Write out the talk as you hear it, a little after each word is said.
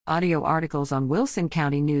Audio articles on Wilson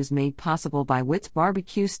County News made possible by Witt's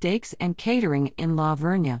Barbecue Steaks and Catering in La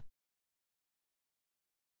Vernia.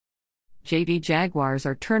 JV Jaguars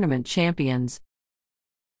are tournament champions.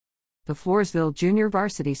 The Floresville Junior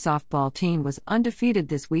Varsity softball team was undefeated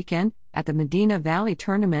this weekend at the Medina Valley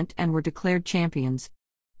Tournament and were declared champions.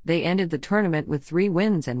 They ended the tournament with 3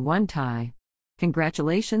 wins and 1 tie.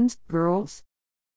 Congratulations, girls!